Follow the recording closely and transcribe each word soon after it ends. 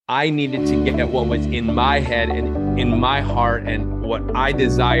I needed to get what was in my head and in my heart and what I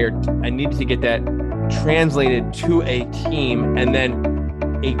desired. I needed to get that translated to a team, and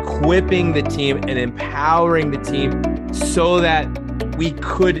then equipping the team and empowering the team so that we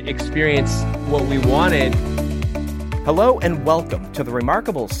could experience what we wanted. Hello and welcome to the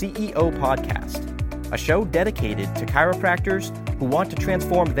Remarkable CEO Podcast, a show dedicated to chiropractors who want to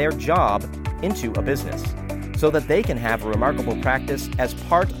transform their job into a business, so that they can have a remarkable practice as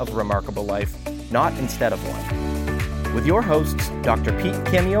part of a remarkable life, not instead of one. With your hosts, Dr. Pete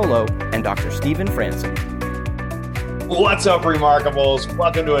Camiolo and Dr. Stephen Franson. What's up, Remarkables?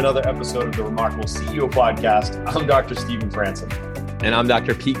 Welcome to another episode of the Remarkable CEO Podcast. I'm Dr. Stephen Franson. And I'm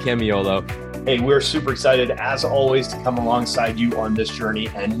Dr. Pete Camiolo. Hey, we're super excited, as always, to come alongside you on this journey.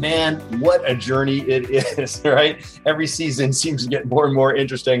 And man, what a journey it is, right? Every season seems to get more and more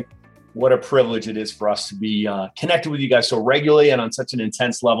interesting. What a privilege it is for us to be connected with you guys so regularly and on such an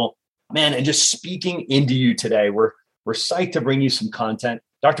intense level. Man, and just speaking into you today, we're psyched to bring you some content.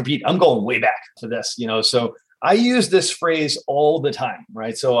 Dr. Pete, I'm going way back to this, so I use this phrase all the time,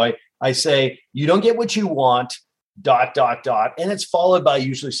 right? So I say, you don't get what you want, ... And it's followed by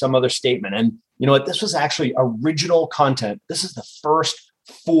usually some other statement. And you know what? This was actually original content. This is the first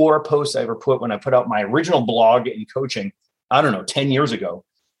 4 posts I ever put when I put out my original blog in coaching, 10 years ago,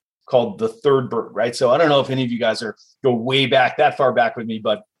 called The Third Bird, right? So I don't know if any of you guys go way back, that far back with me,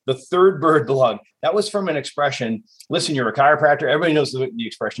 but The Third Bird blog, that was from an expression. Listen, you're a chiropractor. Everybody knows the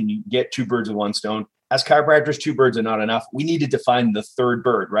expression, you get 2 birds with 1 stone. As chiropractors, 2 birds are not enough. We needed to find the third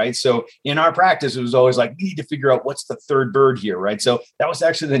bird, right? So in our practice, it was always like, we need to figure out what's the third bird here, right? So that was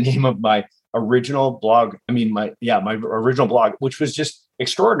actually the name of my original blog. My original blog, which was just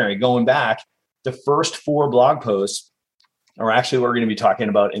extraordinary. Going back, the first 4 blog posts are actually what we're going to be talking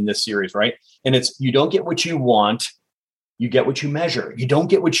about in this series, right? And it's, you don't get what you want, you get what you measure. You don't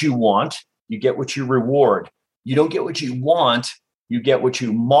get what you want, you get what you reward. You don't get what you want, you get what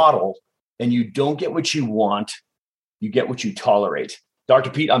you model. And you don't get what you want, you get what you tolerate.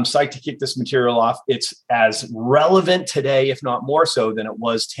 Dr. Pete, I'm psyched to kick this material off. It's as relevant today, if not more so, than it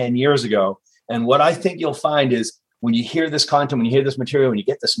was 10 years ago. And what I think you'll find is when you hear this content, when you hear this material, when you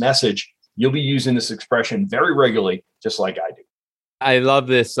get this message, you'll be using this expression very regularly, just like I do. I love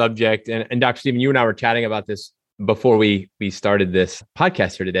this subject. And Dr. Stephen, you and I were chatting about this before we started this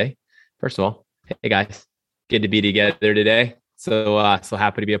podcast here today. First of all, hey guys, good to be together today. So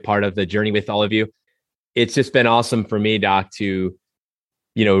happy to be a part of the journey with all of you. It's just been awesome for me, Doc, to,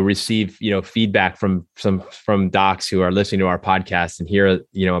 receive, feedback from docs who are listening to our podcast and hear,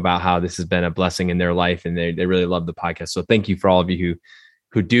 about how this has been a blessing in their life. And they really love the podcast. So thank you for all of you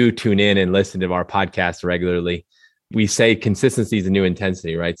who do tune in and listen to our podcast regularly. We say consistency is the new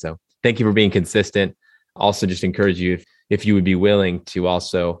intensity, right? So thank you for being consistent. Also just encourage you if you would be willing to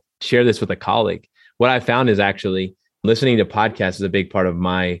also share this with a colleague. What I found is actually listening to podcasts is a big part of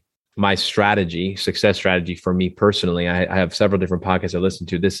my strategy, success strategy for me personally. I have several different podcasts I listen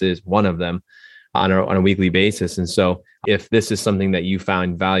to. This is one of them on a weekly basis. And so if this is something that you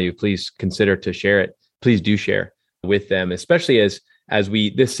found value, please consider to share it. Please do share with them, especially as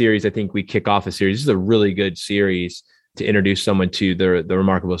this series, I think we kick off a series. This is a really good series to introduce someone to the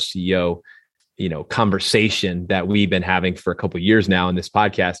Remarkable CEO, conversation that we've been having for a couple of years now in this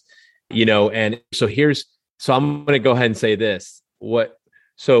podcast, and so I'm going to go ahead and say this.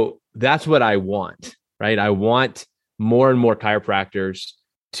 So that's what I want, right? I want more and more chiropractors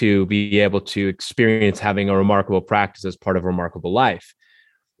to be able to experience having a remarkable practice as part of a remarkable life.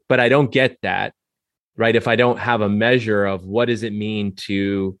 But I don't get that, right? If I don't have a measure of what does it mean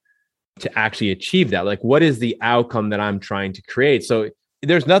to actually achieve that? Like, what is the outcome that I'm trying to create? So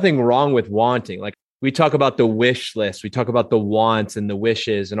there's nothing wrong with wanting. Like, we talk about the wish list, we talk about the wants and the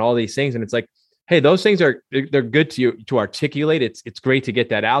wishes and all these things. And it's like, hey, those things they're good to articulate. It's great to get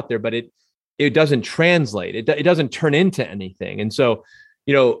that out there, but it doesn't translate. It doesn't turn into anything. And so,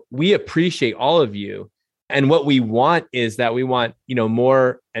 we appreciate all of you. And what we want is that we want,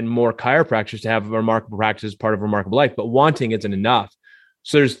 more and more chiropractors to have a remarkable practice as part of a remarkable life, but wanting isn't enough.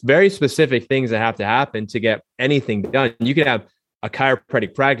 So there's very specific things that have to happen to get anything done. You can have a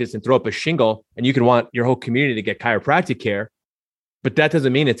chiropractic practice and throw up a shingle, and you can want your whole community to get chiropractic care. But that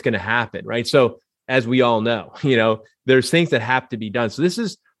doesn't mean it's going to happen, right? So as we all know, there's things that have to be done. So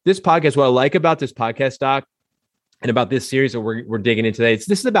this podcast, what I like about this podcast, Doc, and about this series that we're digging into today, this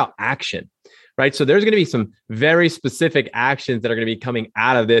is about action, right? So there's going to be some very specific actions that are going to be coming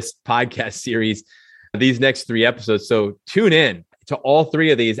out of this podcast series, these next 3 episodes. So tune in to all 3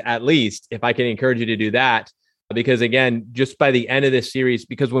 of these, at least, if I can encourage you to do that. Because again, just by the end of this series,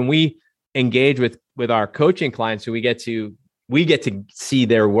 because when we engage with our coaching clients who we get to we get to see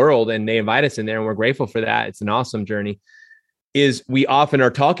their world and they invite us in there and we're grateful for that. It's an awesome journey. Is we often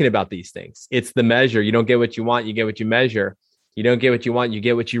are talking about these things. It's the measure. You don't get what you want, you get what you measure. You don't get what you want, you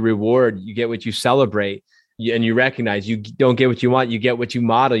get what you reward, you get what you celebrate, and you recognize. You don't get what you want, you get what you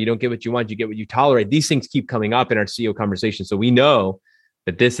model. You don't get what you want, you get what you tolerate. These things keep coming up in our CEO conversation. So we know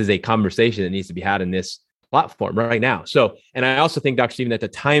that this is a conversation that needs to be had in this platform right now. So, and I also think, Dr. Stephen, that the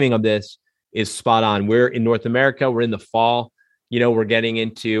timing of this is spot on. We're in North America, we're in the fall, we're getting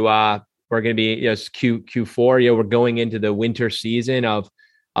into, we're going to be, Q4, we're going into the winter season of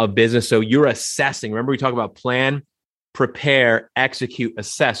business. So you're assessing. Remember, we talk about plan, prepare, execute,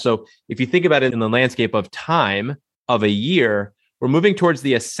 assess. So if you think about it in the landscape of time of a year, we're moving towards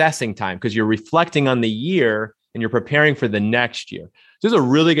the assessing time because you're reflecting on the year and you're preparing for the next year. So this is a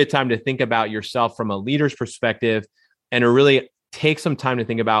really good time to think about yourself from a leader's perspective and to really take some time to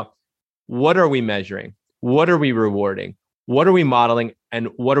think about, what are we measuring? What are we rewarding? What are we modeling? And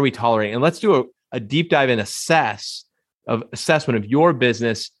what are we tolerating? And let's do a deep dive and assessment of your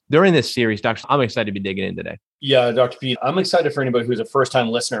business during this series. Dr. I'm excited to be digging in today. Yeah, Dr. Pete, I'm excited for anybody who's a first-time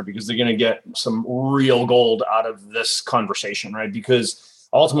listener because they're going to get some real gold out of this conversation, right? Because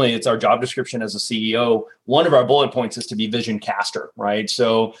ultimately, it's our job description as a CEO. One of our bullet points is to be vision caster, right?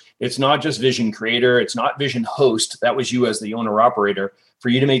 So it's not just vision creator. It's not vision host. That was you as the owner operator. For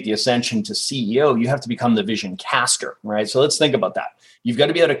you to make the ascension to CEO, you have to become the vision caster, right? So let's think about that. You've got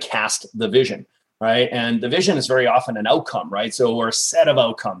to be able to cast the vision, right? And the vision is very often an outcome, right? So, or a set of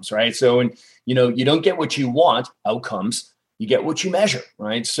outcomes, right? So, when you don't get what you want, outcomes, you get what you measure,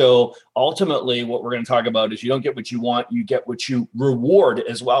 right? So ultimately, what we're going to talk about is you don't get what you want, you get what you reward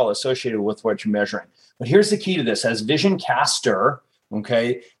as well, associated with what you're measuring. But here's the key to this: as vision caster,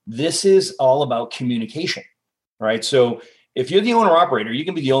 okay, this is all about communication, right? So if you're the owner operator, you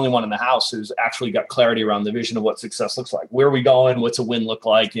can be the only one in the house who's actually got clarity around the vision of what success looks like. Where are we going? What's a win look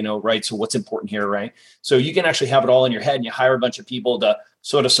like? Right? So what's important here, right? So you can actually have it all in your head and you hire a bunch of people to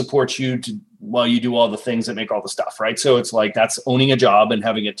sort of support you while you do all the things that make all the stuff, right? So it's like that's owning a job and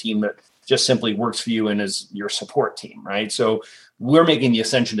having a team that just simply works for you and is your support team, right? So we're making the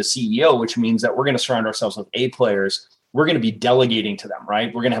ascension to CEO, which means that we're going to surround ourselves with A players. We're going to be delegating to them,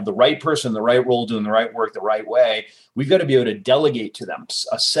 right? We're going to have the right person in the right role doing the right work the right way. We've got to be able to delegate to them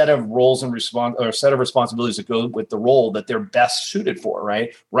a set of roles and a set of responsibilities that go with the role that they're best suited for,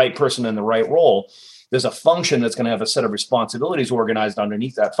 right? Right person in the right role. There's a function that's going to have a set of responsibilities organized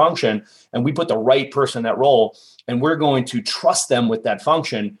underneath that function. And we put the right person in that role, and we're going to trust them with that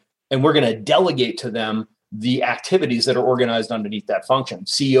function. And we're going to delegate to them the activities that are organized underneath that function.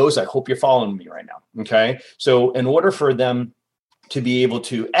 CEOs, I hope you're following me right now. Okay. So in order for them to be able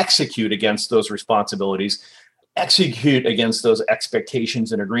to execute against those responsibilities, execute against those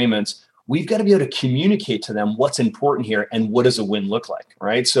expectations and agreements, we've got to be able to communicate to them what's important here and what does a win look like,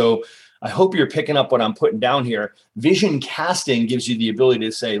 right? So I hope you're picking up what I'm putting down here. Vision casting gives you the ability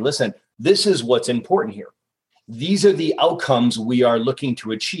to say, listen, this is what's important here. These are the outcomes we are looking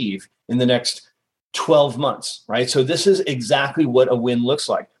to achieve in the next 12 months, right? So this is exactly what a win looks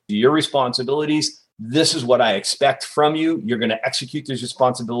like. Your responsibilities, this is what I expect from you. You're going to execute these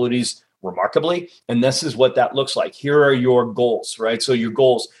responsibilities remarkably. And this is what that looks like. Here are your goals, right? So your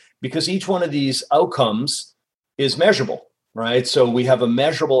goals, because each one of these outcomes is measurable, right? So we have a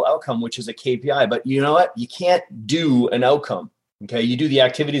measurable outcome, which is a KPI, but you know what? You can't do an outcome, okay? You do the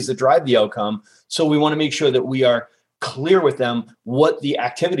activities that drive the outcome. So we want to make sure that we are clear with them what the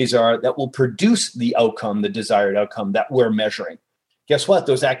activities are that will produce the outcome, the desired outcome that we're measuring. Guess what?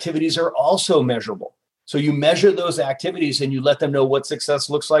 Those activities are also measurable. So you measure those activities and you let them know what success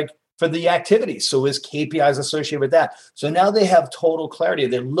looks like for the activities. So is KPIs associated with that? So now they have total clarity.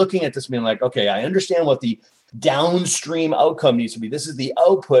 They're looking at this being like, okay, I understand what the downstream outcome needs to be. This is the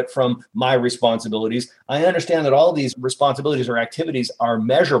output from my responsibilities. I understand that all these responsibilities or activities are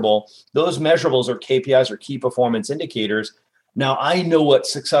measurable. Those measurables or KPIs or key performance indicators. Now I know what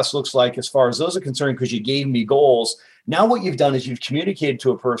success looks like as far as those are concerned because you gave me goals. Now what you've done is you've communicated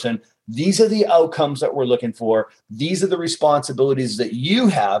to a person, these are the outcomes that we're looking for. These are the responsibilities that you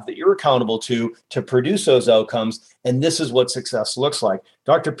have that you're accountable to produce those outcomes. And this is what success looks like.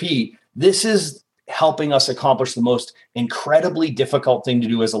 Dr. Pete, this is helping us accomplish the most incredibly difficult thing to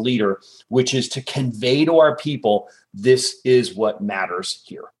do as a leader, which is to convey to our people, this is what matters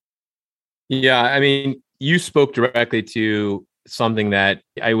here. Yeah. I mean, you spoke directly to something that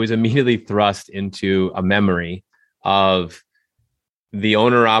I was immediately thrust into a memory of the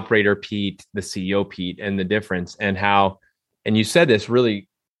owner operator Pete, the CEO Pete, and the difference and how, and you said this really,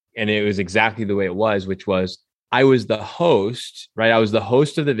 and it was exactly the way it was, which was I was the host, right? I was the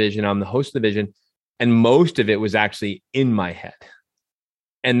host of the vision. I'm the host of the vision. And most of it was actually in my head.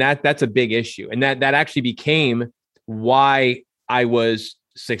 And that's a big issue. And that actually became why I was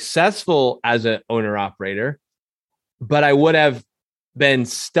successful as an owner operator, but I would have been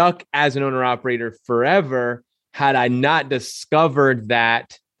stuck as an owner operator forever had I not discovered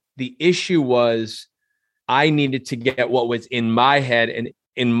that the issue was I needed to get what was in my head and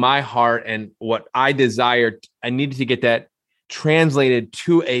in my heart and what I desired. I needed to get that translated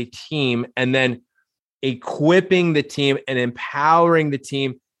to a team, and then equipping the team and empowering the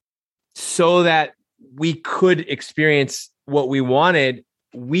team so that we could experience what we wanted.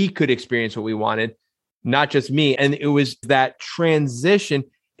 We could experience what we wanted, not just me. And it was that transition,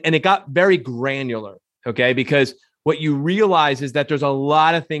 and it got very granular. Okay. Because what you realize is that there's a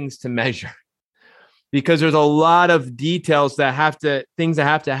lot of things to measure, because there's a lot of details things that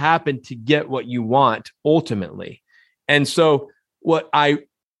have to happen to get what you want ultimately. And so what I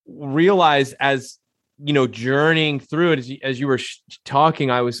realized as, journeying through it, as you were talking,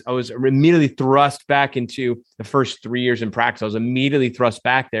 I was immediately thrust back into the first 3 years in practice. I was immediately thrust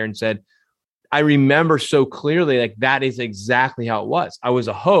back there and said, I remember so clearly, like, that is exactly how it was. I was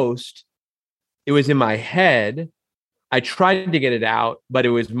a host. It was in my head. I tried to get it out, but it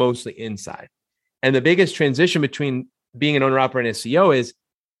was mostly inside. And the biggest transition between being an owner operator and a CEO is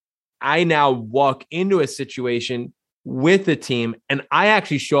I now walk into a situation with the team, and I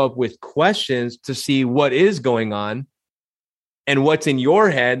actually show up with questions to see what is going on and what's in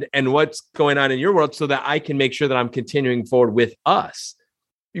your head and what's going on in your world, so that I can make sure that I'm continuing forward with us,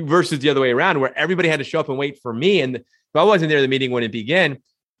 versus the other way around, where everybody had to show up and wait for me. And if I wasn't there, the meeting wouldn't begin.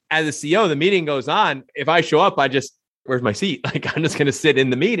 As a CEO, the meeting goes on. If I show up, where's my seat? Like, I'm just going to sit in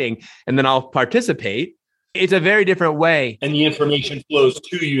the meeting and then I'll participate. It's a very different way. And the information flows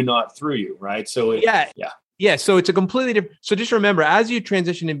to you, not through you, right? So Yeah. So it's a completely different. So just remember, as you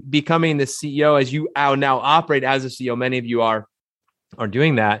transition to becoming the CEO, as you now operate as a CEO, many of you are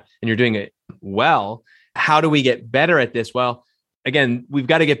doing that, and you're doing it well. How do we get better at this? Well, again, we've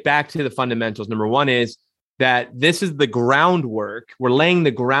got to get back to the fundamentals. Number one is that this is the groundwork. We're laying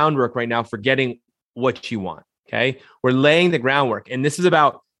the groundwork right now for getting what you want. Okay. We're laying the groundwork. And this is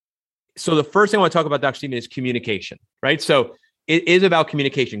about, so the first thing I want to talk about, Dr. Stephen, is communication, right? So it is about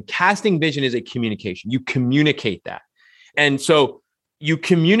communication. Casting vision is a communication. You communicate that. And so you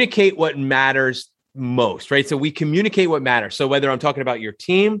communicate what matters most, right? So we communicate what matters. So whether I'm talking about your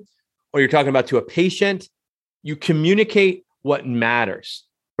team or you're talking about to a patient, you communicate what matters,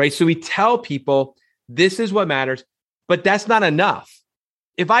 right? So we tell people this is what matters, but that's not enough.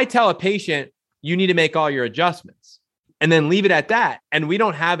 If I tell a patient, you need to make all your adjustments, and then leave it at that, and we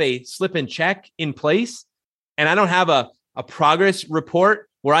don't have a slip and check in place, and I don't have a progress report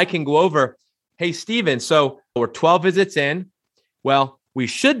where I can go over, hey, Stephen, so we're 12 visits in. Well, we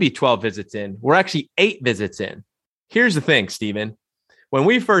should be 12 visits in. We're actually 8 visits in. Here's the thing, Stephen. When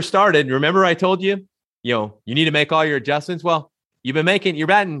we first started, remember I told you, you need to make all your adjustments? Well, you're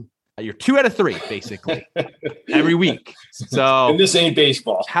 2 out of 3, basically, every week. So and this ain't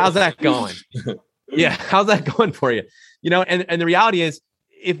baseball. How's that going? Yeah. How's that going for you? And the reality is,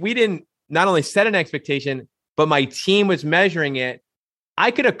 if we didn't not only set an expectation, but my team was measuring it,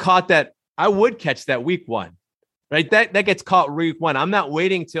 I could have caught that. I would catch that week 1, right? That gets caught week 1. I'm not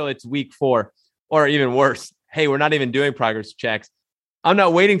waiting till it's week 4, or even worse. Hey, we're not even doing progress checks. I'm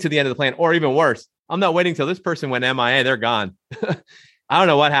not waiting to the end of the plan, or even worse, I'm not waiting till this person went MIA. They're gone. I don't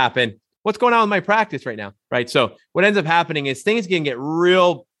know what happened. What's going on with my practice right now, right? So what ends up happening is things can get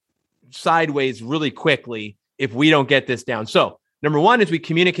real sideways really quickly if we don't get this down. So number one is we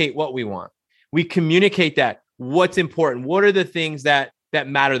communicate what we want. We communicate that. What's important? What are the things that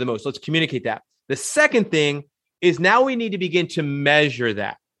matter the most? Let's communicate that. The second thing is now we need to begin to measure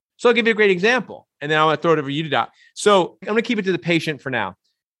that. So I'll give you a great example, and then I want to throw it over to you, Doc. So I'm going to keep it to the patient for now.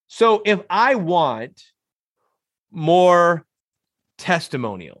 So if I want more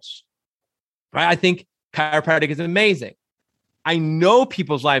testimonials, right? I think chiropractic is amazing. I know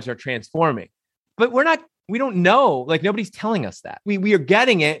people's lives are transforming, but we don't know, like nobody's telling us that. We are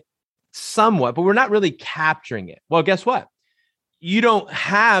getting it somewhat, but we're not really capturing it. Well, guess what? You don't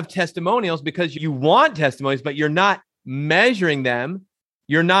have testimonials because you want testimonials, but you're not measuring them.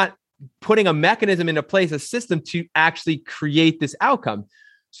 You're not putting a mechanism into place, a system to actually create this outcome.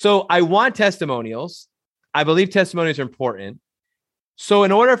 So I want testimonials. I believe testimonials are important. So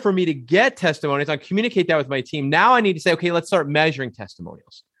in order for me to get testimonials, I communicate that with my team. Now I need to say, okay, let's start measuring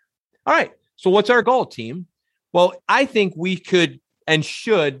testimonials. All right. So what's our goal, team? Well, I think we could and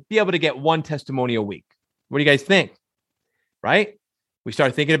should be able to get 1 testimonial a week. What do you guys think? Right? We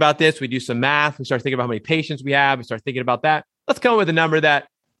start thinking about this. We do some math. We start thinking about how many patients we have. We start thinking about that. Let's come up with a number that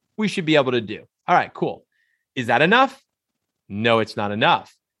we should be able to do. All right, cool. Is that enough? No, it's not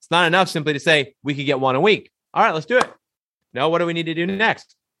enough. It's not enough simply to say we could get one a week. All right, let's do it. No, what do we need to do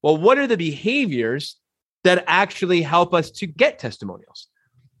next? Well, what are the behaviors that actually help us to get testimonials?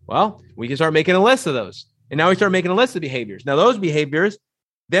 Well, we can start making a list of those. And now we start making a list of behaviors. Now, those behaviors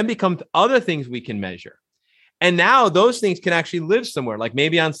then become other things we can measure. And now those things can actually live somewhere, like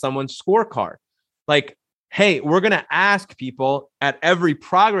maybe on someone's scorecard. Like, hey, we're going to ask people at every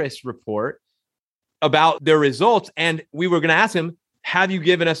progress report about their results. And we were going to ask them, have you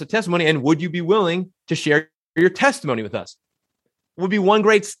given us a testimony? And would you be willing to share your testimony with us? Would be one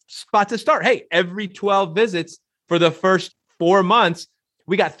great spot to start. Hey, every 12 visits for the first 4 months,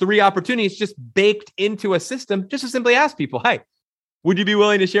 we got 3 opportunities just baked into a system just to simply ask people, hey, would you be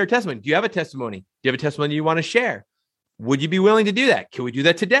willing to share a testimony? Do you have a testimony? Do you have a testimony you want to share? Would you be willing to do that? Can we do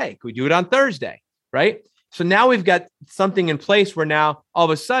that today? Can we do it on Thursday? Right? So now we've got something in place where now all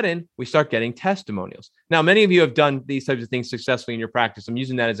of a sudden we start getting testimonials. Now, many of you have done these types of things successfully in your practice. I'm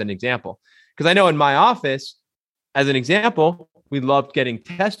using that as an example because I know in my office, as an example, we loved getting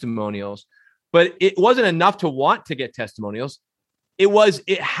testimonials, but it wasn't enough to want to get testimonials.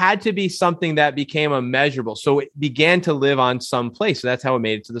 It had to be something that became a measurable. So it began to live on some place. So that's how it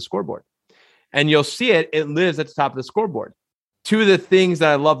made it to the scoreboard. And you'll see it lives at the top of the scoreboard. 2 of the things that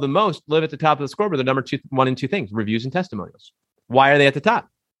I love the most live at the top of the scoreboard. The number 1 and 2 things, reviews and testimonials. Why are they at the top?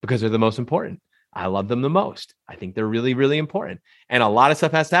 Because they're the most important. I love them the most. I think they're really, really important. And a lot of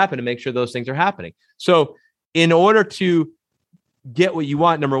stuff has to happen to make sure those things are happening. So in order to get what you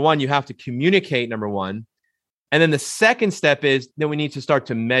want, number 1, you have to communicate, number 1. And then the second step is then we need to start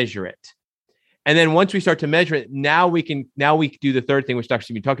to measure it. And then once we start to measure it, now we do the third thing, which Dr.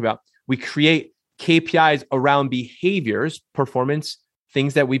 Stephen talked about. We create KPIs around behaviors, performance,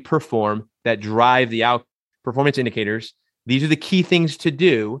 things that we perform that drive the performance indicators. These are the key things to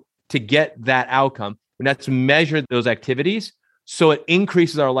do to get that outcome. And that's to measure those activities so it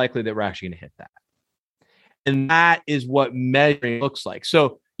increases our likelihood that we're actually going to hit that. And that is what measuring looks like.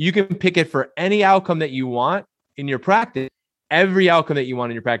 So you can pick it for any outcome that you want in your practice. Every outcome that you want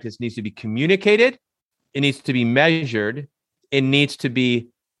in your practice needs to be communicated. It needs to be measured. It needs to be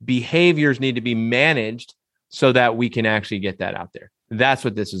behaviors need to be managed so that we can actually get that out there. That's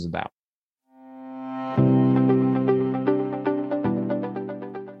what this is about.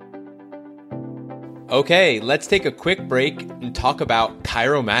 Okay, let's take a quick break and talk about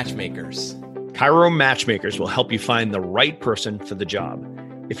Chiro Matchmakers. Chiro Matchmakers will help you find the right person for the job.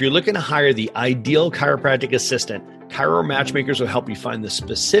 If you're looking to hire the ideal chiropractic assistant, Chiro Matchmakers will help you find the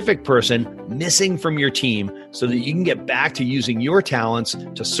specific person missing from your team so that you can get back to using your talents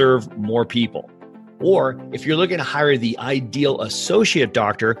to serve more people. Or if you're looking to hire the ideal associate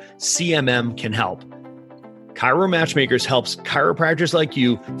doctor, CMM can help. Chiro Matchmakers helps chiropractors like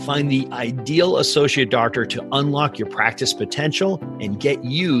you find the ideal associate doctor to unlock your practice potential and get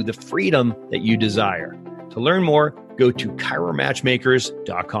you the freedom that you desire. To learn more, go to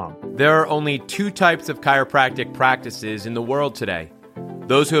chiromatchmakers.com. There are only 2 types of chiropractic practices in the world today.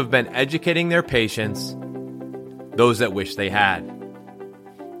 Those who have been educating their patients, those that wish they had.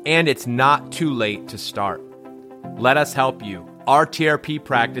 And it's not too late to start. Let us help you. Our TRP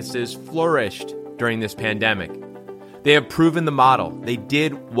practices flourished during this pandemic. They have proven the model. They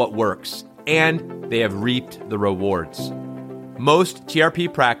did what works, and they have reaped the rewards. Most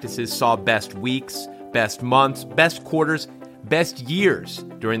TRP practices saw best weeks, best months, best quarters, best years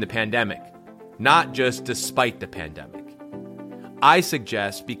during the pandemic, not just despite the pandemic. I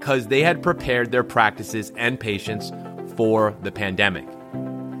suggest because they had prepared their practices and patients for the pandemic.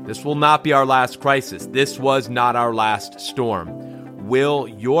 This will not be our last crisis. This was not our last storm. Will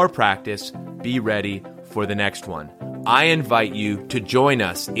your practice be ready for the next one? I invite you to join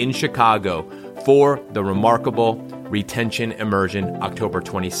us in Chicago for the Remarkable Retention Immersion, October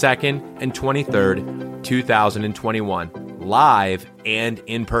 22nd and 23rd, 2021, live and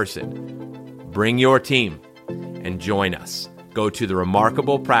in person. Bring your team and join us. Go to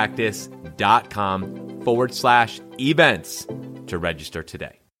theremarkablepractice.com/events to register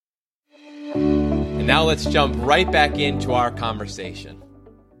today. And now let's jump right back into our conversation.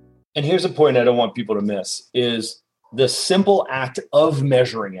 And here's a point I don't want people to miss is the simple act of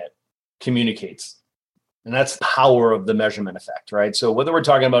measuring it communicates. And that's the power of the measurement effect, right? So whether we're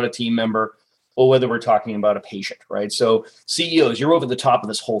talking about a team member or whether we're talking about a patient, right? So CEOs, you're over the top of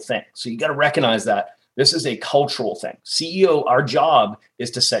this whole thing. So you got to recognize that this is a cultural thing. CEO, our job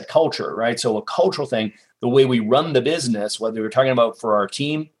is to set culture, right? So a cultural thing, the way we run the business, whether we're talking about for our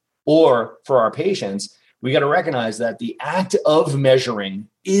team or for our patients, we got to recognize that the act of measuring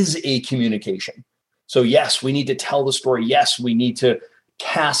is a communication. So yes, we need to tell the story. Yes, we need to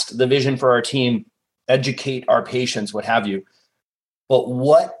cast the vision for our team, educate our patients, what have you. But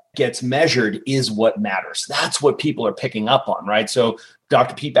what gets measured is what matters. That's what people are picking up on, right? So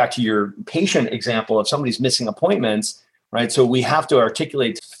Dr. Pete, back to your patient example of somebody's missing appointments, right? So we have to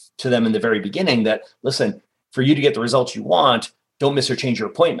articulate to them in the very beginning that, listen, for you to get the results you want, don't miss or change your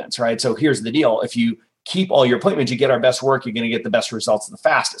appointments, right? So here's the deal. If you keep all your appointments, you get our best work, you're going to get the best results the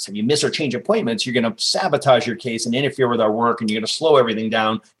fastest. If you miss or change appointments, you're going to sabotage your case and interfere with our work, and you're going to slow everything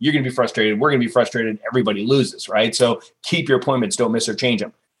down. You're going to be frustrated. We're going to be frustrated. Everybody loses, right? So keep your appointments, don't miss or change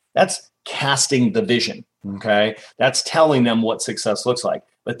them. That's casting the vision, okay? That's telling them what success looks like.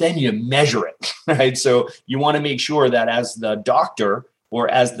 But then you measure it, right? So you want to make sure that as the doctor or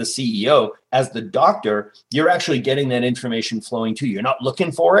as the CEO, as the doctor, you're actually getting that information flowing to you. You're not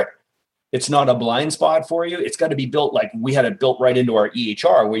looking for it. It's not a blind spot for you. It's got to be built like we had it built right into our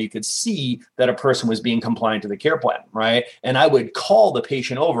EHR, where you could see that a person was being compliant to the care plan, right? And I would call the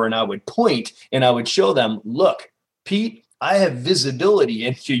patient over and I would point and I would show them, look, Pete, I have visibility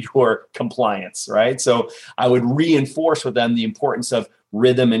into your compliance, right? So I would reinforce with them the importance of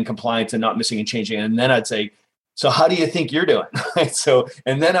rhythm and compliance and not missing and changing. And then I'd say, so how do you think you're doing? Right? So,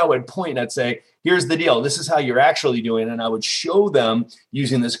 and then I would point and I'd say, here's the deal. This is how you're actually doing. And I would show them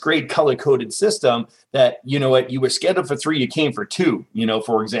using this great color-coded system that, you know what, you were scheduled for 3, you came for 2,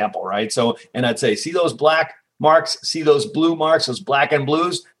 for example, right? So, and I'd say, see those black marks, see those blue marks, those black and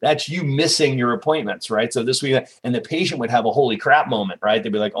blues, that's you missing your appointments, right? So this week, and the patient would have a holy crap moment, right?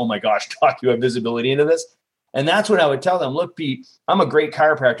 They'd be like, oh my gosh, Doc, you have visibility into this? And that's when I would tell them, look, Pete, I'm a great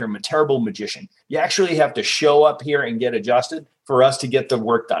chiropractor. I'm a terrible magician. You actually have to show up here and get adjusted for us to get the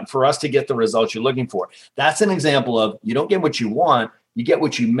work done, for us to get the results you're looking for. That's an example of you don't get what you want, you get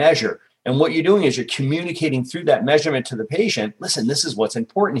what you measure. And what you're doing is you're communicating through that measurement to the patient. Listen, this is what's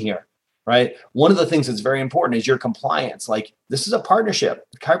important here, right? One of the things that's very important is your compliance. Like, this is a partnership.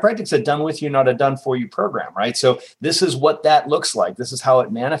 Chiropractic's a done with you, not a done for you program, right? So this is what that looks like. This is how it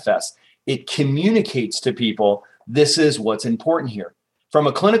manifests. It communicates to people, this is what's important here. From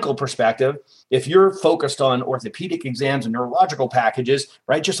a clinical perspective, if you're focused on orthopedic exams and neurological packages,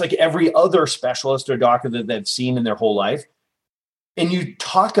 right, just like every other specialist or doctor that they've seen in their whole life, and you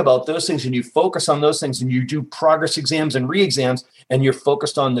talk about those things and you focus on those things and you do progress exams and re-exams and you're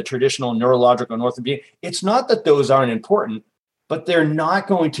focused on the traditional neurological and orthopedic, it's not that those aren't important, but they're not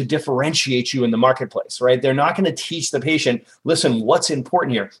going to differentiate you in the marketplace, right? They're not going to teach the patient, listen, what's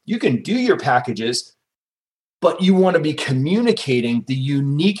important here? You can do your packages, but you want to be communicating the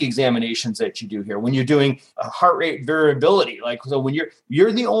unique examinations that you do here. When you're doing a heart rate variability, like, so when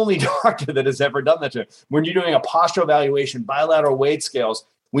you're the only doctor that has ever done that to, when you're doing a postural evaluation, bilateral weight scales,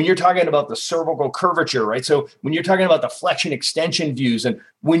 when you're talking about the cervical curvature, right? So when you're talking about the flexion extension views, and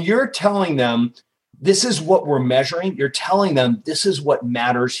when you're telling them, this is what we're measuring, you're telling them this is what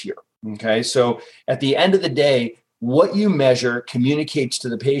matters here, okay? So at the end of the day, what you measure communicates to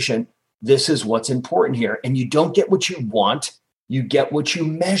the patient, this is what's important here. And you don't get what you want, you get what you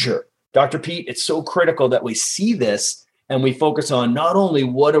measure. Dr. Pete, it's so critical that we see this and we focus on not only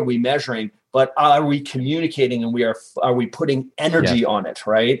what are we measuring, but are we communicating and are we putting energy on it,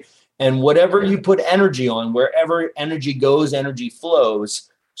 right? And whatever you put energy on, wherever energy goes, energy flows.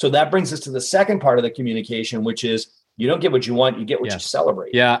 So that brings us to the second part of the communication, which is you don't get what you want, you get what you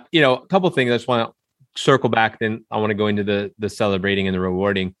celebrate. Yeah. A couple of things I just want to circle back, then I want to go into the celebrating and the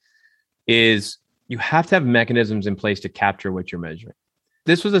rewarding, is you have to have mechanisms in place to capture what you're measuring.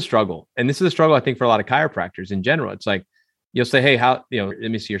 This was a struggle. And this is a struggle, I think, for a lot of chiropractors in general. It's like, you'll say, hey, let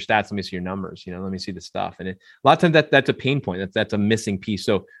me see your stats. Let me see your numbers. Let me see the stuff. And a lot of times that's a pain point. That's a missing piece.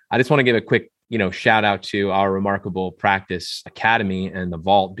 So I just want to give a quick, shout out to our Remarkable Practice Academy and the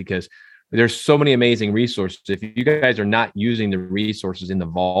Vault, because there's so many amazing resources. If you guys are not using the resources in the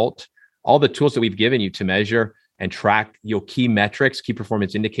Vault, all the tools that we've given you to measure and track your key metrics, key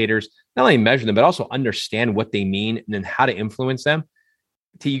performance indicators, not only measure them, but also understand what they mean and then how to influence them.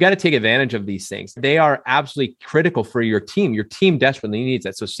 You got to take advantage of these things. They are absolutely critical for your team. Your team desperately needs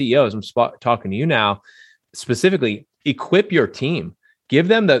that. So CEOs, I'm talking to you now, specifically, equip your team. Give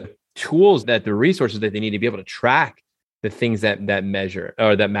them the tools, the resources that they need to be able to track the things that measure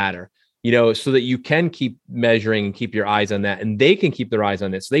or that matter, so that you can keep measuring and keep your eyes on that, and they can keep their eyes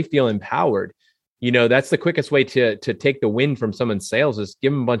on it so they feel empowered. That's the quickest way to take the win from someone's sales, is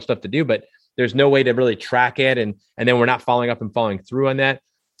give them a bunch of stuff to do, but there's no way to really track it. And then we're not following up and following through on that.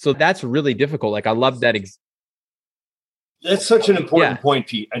 So that's really difficult. Like, I love that. That's such an important point,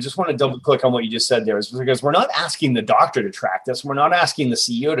 Pete. I just want to double click on what you just said there, is because we're not asking the doctor to track this. We're not asking the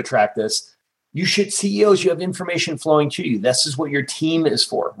CEO to track this. CEOs, you have information flowing to you. This is what your team is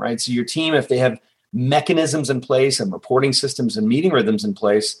for, right? So your team, if they have mechanisms in place and reporting systems and meeting rhythms in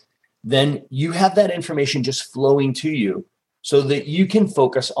place, then you have that information just flowing to you so that you can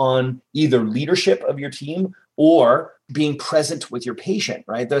focus on either leadership of your team or being present with your patient,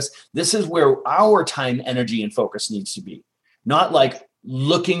 right? This is where our time, energy, and focus needs to be. Not like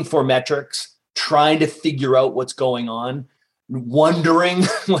looking for metrics, trying to figure out what's going on, wondering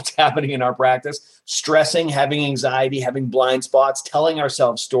what's happening in our practice, stressing, having anxiety, having blind spots, telling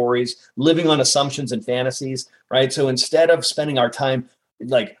ourselves stories, living on assumptions and fantasies, right? So instead of spending our time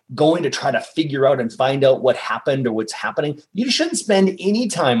like going to try to figure out and find out what happened or what's happening, you shouldn't spend any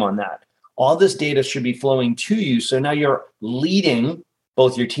time on that. All this data should be flowing to you. So now you're leading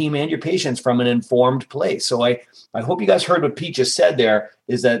both your team and your patients from an informed place. So I hope you guys heard what Pete just said there,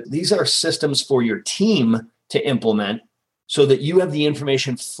 is that these are systems for your team to implement so that you have the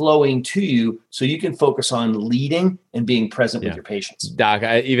information flowing to you so you can focus on leading and being present with your patients. Doc,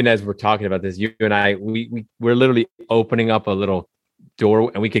 even as we're talking about this, you and I, we're literally opening up a little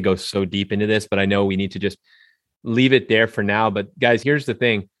door, and we could go so deep into this, but I know we need to just leave it there for now. But guys, here's the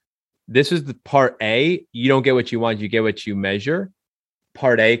thing. This is the part A. You don't get what you want, you get what you measure.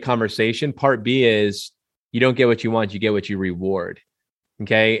 Part A conversation. Part B is you don't get what you want, you get what you reward.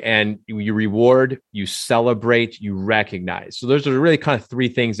 Okay. And you reward, you celebrate, you recognize. So those are really kind of three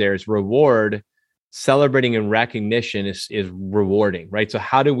things there. Is reward, celebrating, and recognition is rewarding, right? So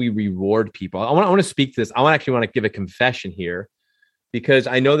how do we reward people? I want to speak to this. I actually want to give a confession here, because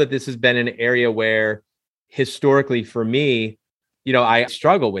I know that this has been an area where historically for me, I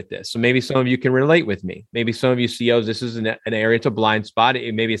struggle with this. So maybe some of you can relate with me. Maybe some of you CEOs, this is an area, it's a blind spot.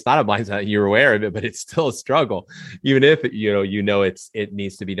 Maybe it's not a blind spot, you're aware of it, but it's still a struggle, even if it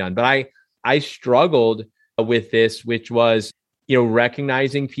needs to be done. But I struggled with this, which was,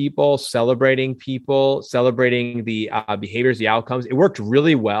 recognizing people, celebrating the behaviors, the outcomes. It worked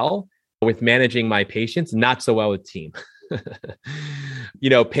really well with managing my patients, not so well with team.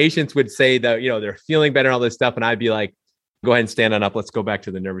 Patients would say that, they're feeling better and all this stuff. And I'd be like, go ahead and stand on up. Let's go back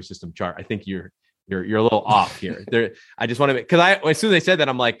to the nervous system chart. I think you're a little off here. I just want to, because as soon as they said that,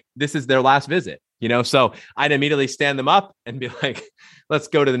 I'm like, this is their last visit, so I'd immediately stand them up and be like, let's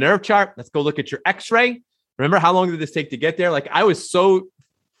go to the nerve chart. Let's go look at your x-ray. Remember, how long did this take to get there? Like, I was so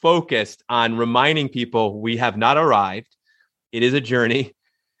focused on reminding people we have not arrived. It is a journey.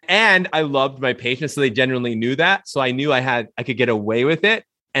 And I loved my patients, so they genuinely knew that. So I knew I could get away with it,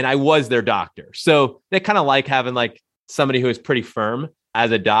 and I was their doctor. So they kind of like having like somebody who is pretty firm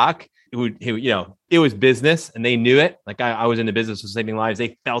as a doc, who it was business and they knew it. Like I was in the business of saving lives.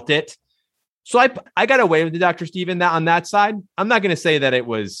 They felt it. So I got away with the Dr. Steven on that side. I'm not going to say that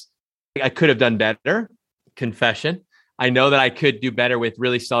I could have done better. Confession. I know that I could do better with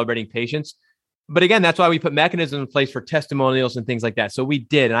really celebrating patients. But again, that's why we put mechanisms in place for testimonials and things like that. So we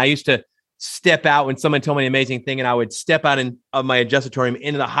did. And I used to step out when someone told me an amazing thing, and I would step out of my adjustatory room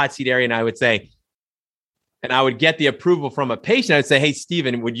into the hot seat area, and I would say, and I would get the approval from a patient. I would say, hey,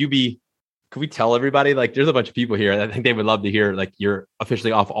 Steven, could we tell everybody, like, there's a bunch of people here. I think they would love to hear, like, you're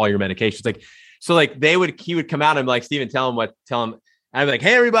officially off all your medications. Like, so like he would come out and be like, Steven, tell him. I'd be like,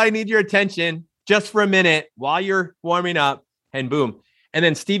 hey, everybody, need your attention just for a minute while you're warming up, and boom. And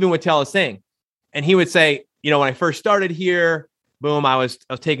then Steven would tell us thing. And he would say, when I first started here, boom, I was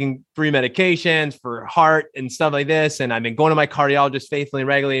taking 3 medications for heart and stuff like this. And I've been going to my cardiologist faithfully and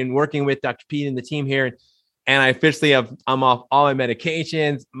regularly and working with Dr. Pete and the team here. And I officially I'm off all my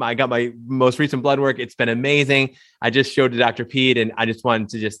medications. I got my most recent blood work. It's been amazing. I just showed to Dr. Pete, and I just wanted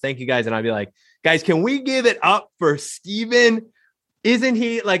to just thank you guys. And I'd be like, guys, can we give it up for Steven? Isn't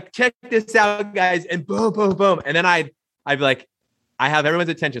he like, check this out, guys? And boom, boom, boom. And then I'd be like, I have everyone's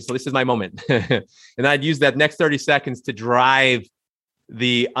attention. So this is my moment. And I'd use that next 30 seconds to drive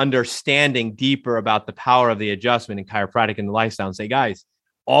the understanding deeper about the power of the adjustment in chiropractic and the lifestyle, and say, guys,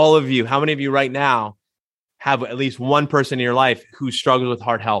 all of you, how many of you right now have at least one person in your life who struggles with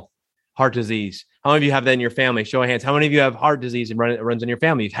heart disease? How many of you have that in your family? Show of hands. How many of you have heart disease and runs in your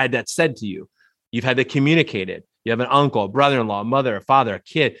family? You've had that said to you. You've had that communicated. You have an uncle, a brother-in-law, a mother, a father, a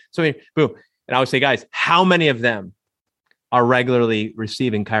kid. So boom. And I would say, guys, how many of them are regularly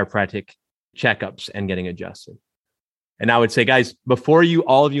receiving chiropractic checkups and getting adjusted? And I would say, guys, before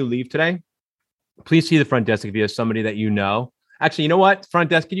all of you leave today, please see the front desk if you have somebody that you know. Actually, you know what?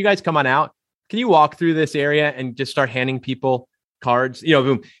 Front desk, can you guys come on out? Can you walk through this area and just start handing people cards?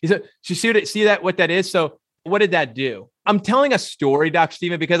 Boom. So you see what that is? So what did that do? I'm telling a story, Dr.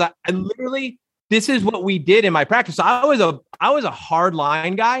 Steven, because I literally, this is what we did in my practice. So I was a hard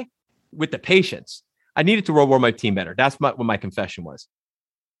line guy with the patients. I needed to reward my team better. That's what my confession was.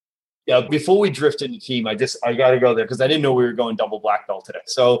 Yeah, before we drift into team, I got to go there because I didn't know we were going double black belt today.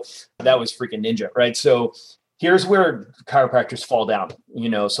 So that was freaking ninja, right? So here's where chiropractors fall down,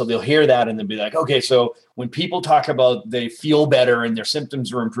 so they'll hear that and they'll be like, okay, so when people talk about they feel better and their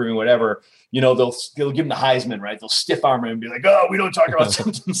symptoms are improving, whatever, they'll give them the Heisman, right? They'll stiff arm it and be like, oh, we don't talk about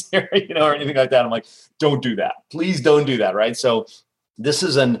symptoms here, or anything like that. I'm like, don't do that. Please don't do that, right? So this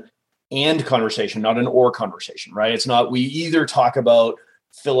is an and conversation, not an or conversation, right? It's not, we either talk about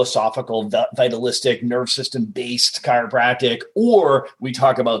philosophical, vitalistic, nerve system based chiropractic, or we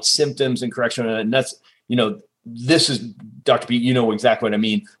talk about symptoms and correction. And that's, this is Dr. Pete, you know exactly what I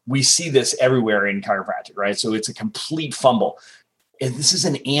mean. We see this everywhere in chiropractic, right? So it's a complete fumble. And this is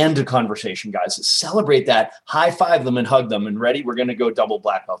an and conversation, guys. Celebrate that, high five them and hug them. And ready, we're going to go double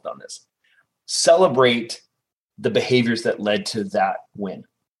black belt on this. Celebrate the behaviors that led to that win.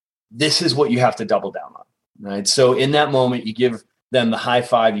 This is what you have to double down on, right? So in that moment, you give them the high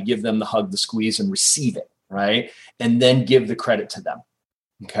five, you give them the hug, the squeeze, and receive it, right? And then give the credit to them,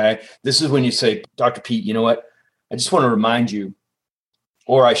 okay? This is when you say, Dr. Pete, you know what? I just want to remind you,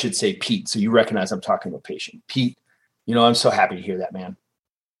 or I should say Pete, so you recognize I'm talking about patient. Pete, I'm so happy to hear that, man.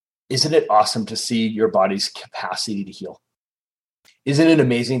 Isn't it awesome to see your body's capacity to heal? Isn't it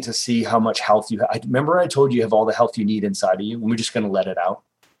amazing to see how much health you have? Remember I told you you have all the health you need inside of you, and we're just going to let it out.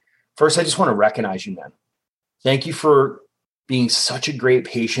 First, I just want to recognize you, man. Thank you for being such a great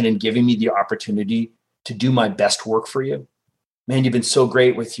patient and giving me the opportunity to do my best work for you. Man, you've been so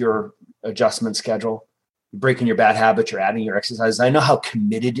great with your adjustment schedule. You're breaking your bad habits, you're adding your exercises. I know how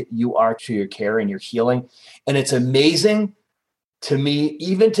committed you are to your care and your healing. And it's amazing to me,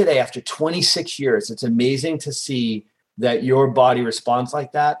 even today, after 26 years, it's amazing to see that your body responds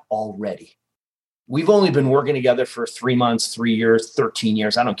like that already. We've only been working together for 3 months, 3 years, 13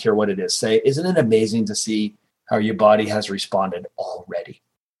 years. I don't care what it is. Say, isn't it amazing to see how your body has responded already?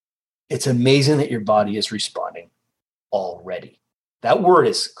 It's amazing that your body is responding already. That word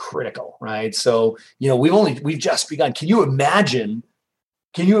is critical, right? So, we've just begun. Can you imagine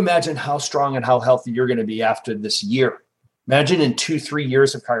how strong and how healthy you're going to be after this year? Imagine in 2-3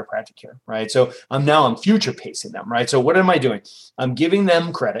 years of chiropractic care, right? So I'm future pacing them, right? So what am I doing? I'm giving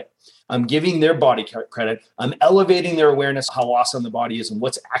them credit. I'm giving their body credit. I'm elevating their awareness, how awesome the body is and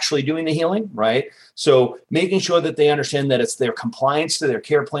what's actually doing the healing, right? So making sure that they understand that it's their compliance to their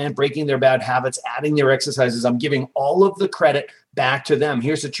care plan, breaking their bad habits, adding their exercises. I'm giving all of the credit back to them.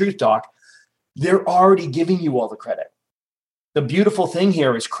 Here's the truth, doc. They're already giving you all the credit. The beautiful thing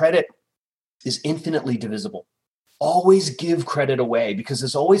here is credit is infinitely divisible. Always give credit away because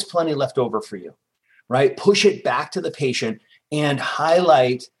there's always plenty left over for you, right? Push it back to the patient and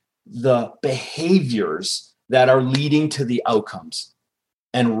highlight the behaviors that are leading to the outcomes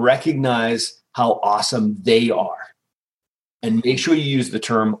and recognize how awesome they are. And make sure you use the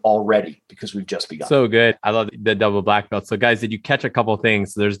term already because we've just begun. So good. I love the double black belt. So guys, did you catch a couple of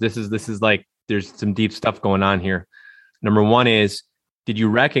things? There's some deep stuff going on here. Number one is, did you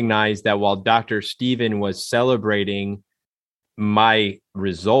recognize that while Dr. Steven was celebrating my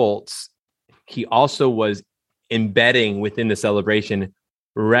results, he also was embedding within the celebration,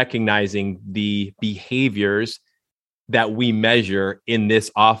 recognizing the behaviors that we measure in this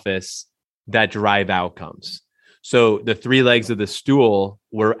office that drive outcomes. So the 3 legs of the stool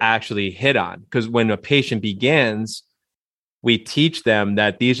were actually hit on because when a patient begins, we teach them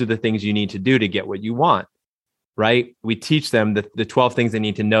that these are the things you need to do to get what you want. Right? We teach them the 12 things they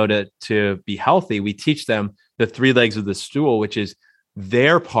need to know to be healthy. We teach them the 3 legs of the stool, which is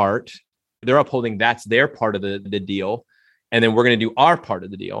their part. They're upholding, that's their part of the deal. And then we're going to do our part of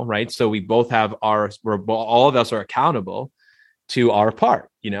the deal, right? So we both have all of us are accountable to our part,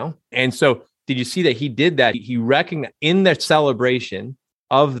 And so did you see that he did that? He recognized in the celebration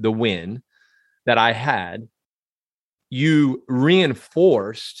of the win that I had, you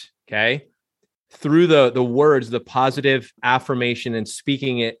reinforced, okay, through the words, the positive affirmation and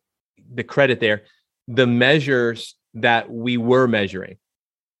speaking it, the credit there, the measures that we were measuring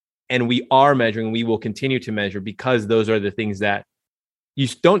and we are measuring, we will continue to measure because those are the things that you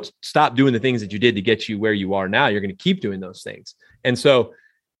don't stop doing the things that you did to get you where you are now. You're going to keep doing those things. And so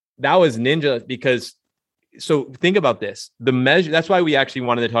that was ninja because, so think about this, the measure, that's why we actually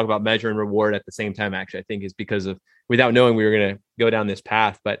wanted to talk about measure and reward at the same time, actually, I think is because of, without knowing we were going to go down this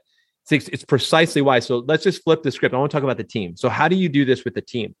path, but it's precisely why. So let's just flip the script. I want to talk about the team. So how do you do this with the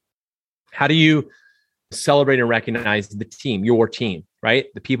team? How do you celebrate and recognize the team, your team, right?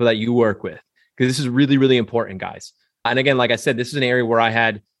 The people that you work with, because this is really, really important, guys. And again, like I said, this is an area where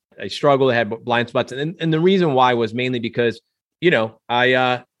I struggled, I had blind spots. And the reason why was mainly because,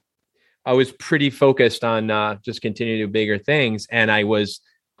 I was pretty focused on just continuing to do bigger things. And I was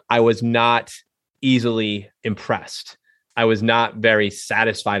I was not easily impressed. I was not very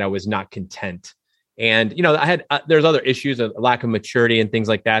satisfied. I was not content. And, I had, there's other issues, a lack of maturity and things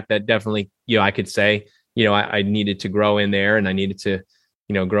like that, that definitely, I could say, I needed to grow in there, and I needed to,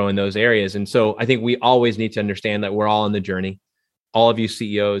 grow in those areas. And so I think we always need to understand that we're all on the journey. All of you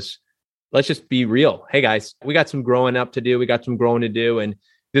CEOs, let's just be real. Hey guys, we got some growing up to do. We got some growing to do. And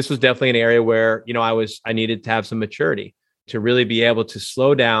this was definitely an area where, I needed to have some maturity to really be able to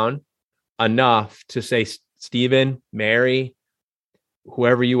slow down enough to say, Stephen, Mary,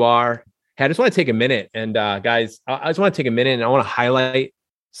 whoever you are, hey, I just want to take a minute. And guys, I just want to take a minute and I want to highlight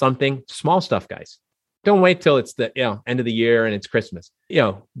something, small stuff, guys. Don't wait till it's the end of the year and it's Christmas.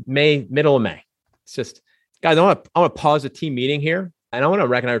 May, middle of May. It's just, guys, I want to pause the team meeting here, and I want to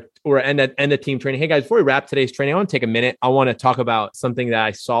recognize or end the team training. Hey guys, before we wrap today's training, I want to take a minute. I want to talk about something that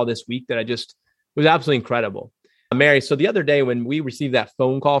I saw this week that was absolutely incredible. Mary, so the other day when we received that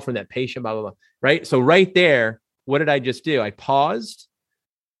phone call from that patient, blah, blah, blah, right? So right there, what did I just do? I paused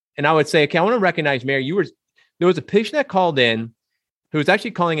and I would say, okay, I want to recognize, Mary, there was a patient that called in who was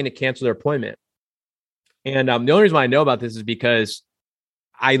actually calling in to cancel their appointment. And the only reason why I know about this is because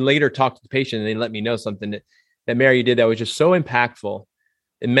I later talked to the patient and they let me know something that Mary did that was just so impactful.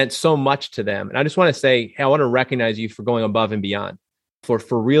 It meant so much to them. And I just want to say, hey, I want to recognize you for going above and beyond, for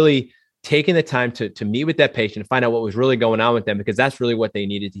really taking the time to meet with that patient and find out what was really going on with them, because that's really what they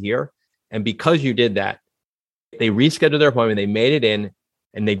needed to hear. And because you did that, they rescheduled their appointment, they made it in,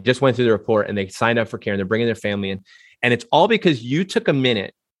 and they just went through the report and they signed up for care and they're bringing their family in. And it's all because you took a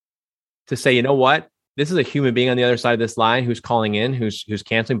minute to say, you know what? This is a human being on the other side of this line who's calling in, who's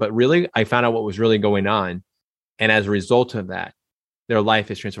canceling, but really I found out what was really going on. And as a result of that, their life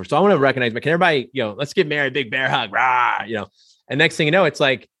is transformed. So I want to recognize, but can everybody, let's give Mary a big bear hug, rah, and next thing you know, it's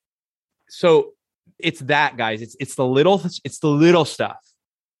like, so it's that, guys, it's the little stuff.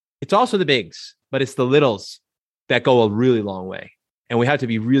 It's also the bigs, but it's the littles that go a really long way. And we have to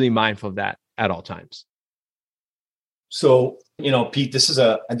be really mindful of that at all times. So, Pete,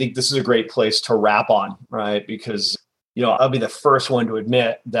 I think this is a great place to wrap on, right? Because, I'll be the first one to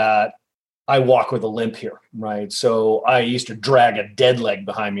admit that I walk with a limp here, right? So I used to drag a dead leg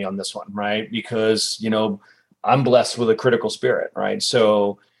behind me on this one, right? Because, I'm blessed with a critical spirit, right?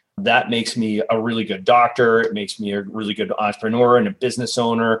 So that makes me a really good doctor. It makes me a really good entrepreneur and a business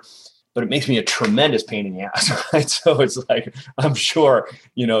owner, but it makes me a tremendous pain in the ass, right? So it's like, I'm sure,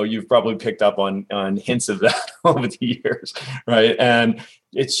 you've probably picked up on hints of that over the years, right? And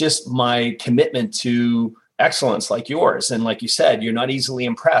it's just my commitment to excellence like yours. And like you said, you're not easily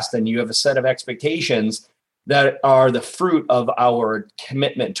impressed, and you have a set of expectations that are the fruit of our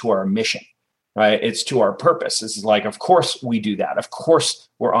commitment to our mission, right? It's to our purpose. It's like, of course we do that. Of course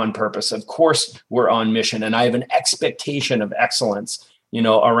we're on purpose. Of course we're on mission. And I have an expectation of excellence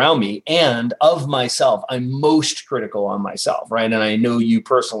around me and of myself. I'm most critical on myself, right? And I know you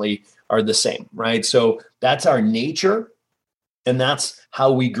personally are the same, right? So that's our nature and that's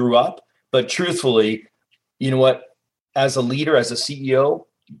how we grew up. But truthfully, you know what? As a leader, as a CEO,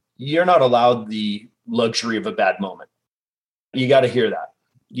 you're not allowed the luxury of a bad moment. You got to hear that.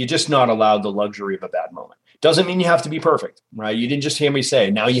 You're just not allowed the luxury of a bad moment. Doesn't mean you have to be perfect, right? You didn't just hear me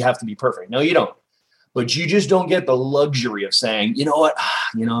say, now you have to be perfect. No, you don't. But you just don't get the luxury of saying, you know what,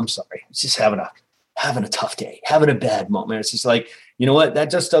 I'm sorry. It's just having a tough day, having a bad moment. It's just like, you know what,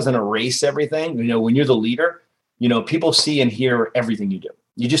 that just doesn't erase everything. When you're the leader, people see and hear everything you do.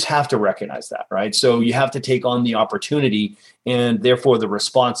 You just have to recognize that, right? So you have to take on the opportunity and therefore the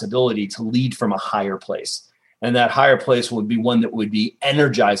responsibility to lead from a higher place. And that higher place would be one that would be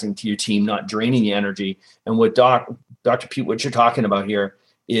energizing to your team, not draining the energy. And what Dr. Pete, what you're talking about here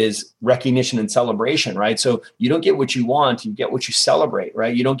is recognition and celebration, right? So you don't get what you want, you get what you celebrate,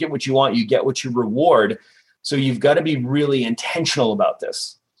 right? You don't get what you want, you get what you reward. So you've got to be really intentional about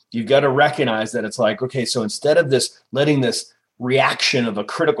this. You've got to recognize that it's like, okay, so instead of letting this reaction of a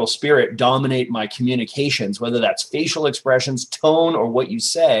critical spirit dominate my communications, whether that's facial expressions, tone, or what you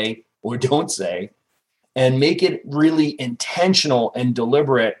say or don't say, and make it really intentional and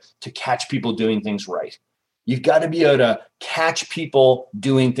deliberate to catch people doing things right. You've got to be able to catch people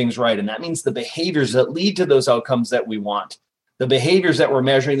doing things right. And that means the behaviors that lead to those outcomes that we want, the behaviors that we're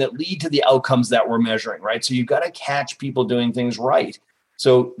measuring that lead to the outcomes that we're measuring, right? So you've got to catch people doing things right.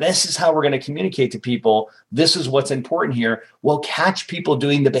 So this is how we're going to communicate to people. This is what's important here. We'll catch people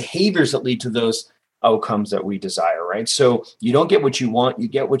doing the behaviors that lead to those outcomes that we desire, right? So you don't get what you want, you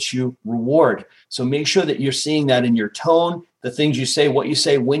get what you reward. So make sure that you're seeing that in your tone, the things you say, what you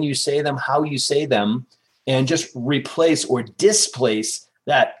say, when you say them, how you say them, and just replace or displace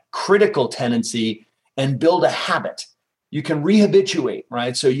that critical tendency and build a habit. You can rehabituate,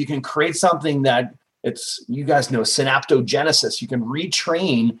 right? So you can create something that you guys know, synaptogenesis. You can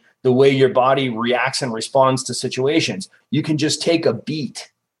retrain the way your body reacts and responds to situations. You can just take a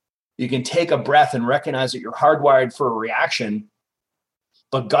beat. You can take a breath and recognize that you're hardwired for a reaction.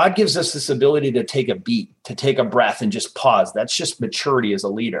 But God gives us this ability to take a beat, to take a breath and just pause. That's just maturity as a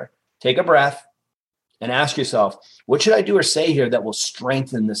leader. Take a breath and ask yourself, what should I do or say here that will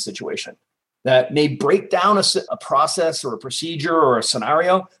strengthen this situation? That may break down a process or a procedure or a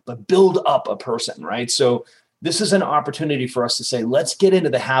scenario, but build up a person, right? So this is an opportunity for us to say, let's get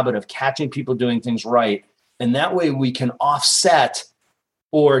into the habit of catching people doing things right. And that way we can offset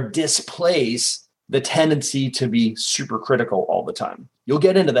or displace the tendency to be super critical all the time. You'll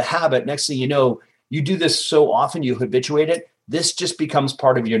get into the habit. Next thing you know, you do this so often, you habituate it. This just becomes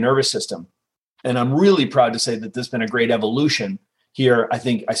part of your nervous system. And I'm really proud to say that there's been a great evolution here. I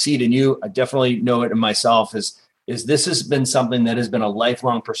think I see it in you. I definitely know it in myself is this has been something that has been a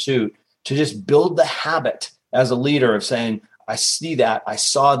lifelong pursuit to just build the habit as a leader of saying, I see that, I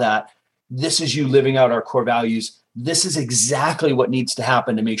saw that. This is you living out our core values. This is exactly what needs to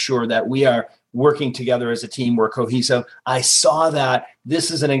happen to make sure that we are working together as a team. We're cohesive. I saw that.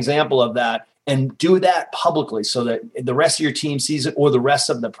 This is an example of that. And do that publicly so that the rest of your team sees it or the rest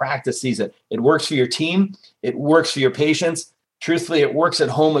of the practice sees it. It works for your team. It works for your patients. Truthfully, it works at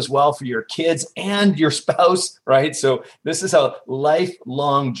home as well for your kids and your spouse, right? So this is a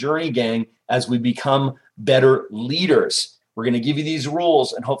lifelong journey, gang, as we become better leaders. We're going to give you these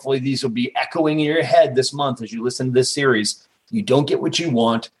rules, and hopefully these will be echoing in your head this month as you listen to this series. You don't get what you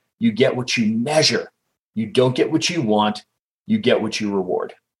want. You get what you measure. You don't get what you want. You get what you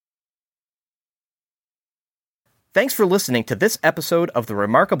reward. Thanks for listening to this episode of the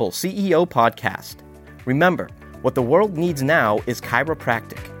Remarkable CEO Podcast. Remember, what the world needs now is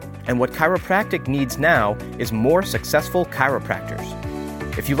chiropractic, and what chiropractic needs now is more successful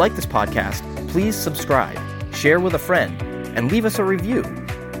chiropractors. If you like this podcast, please subscribe, share with a friend, and leave us a review.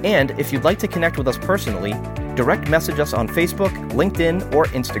 And if you'd like to connect with us personally, direct message us on Facebook, LinkedIn, or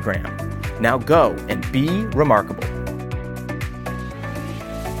Instagram. Now go and be remarkable.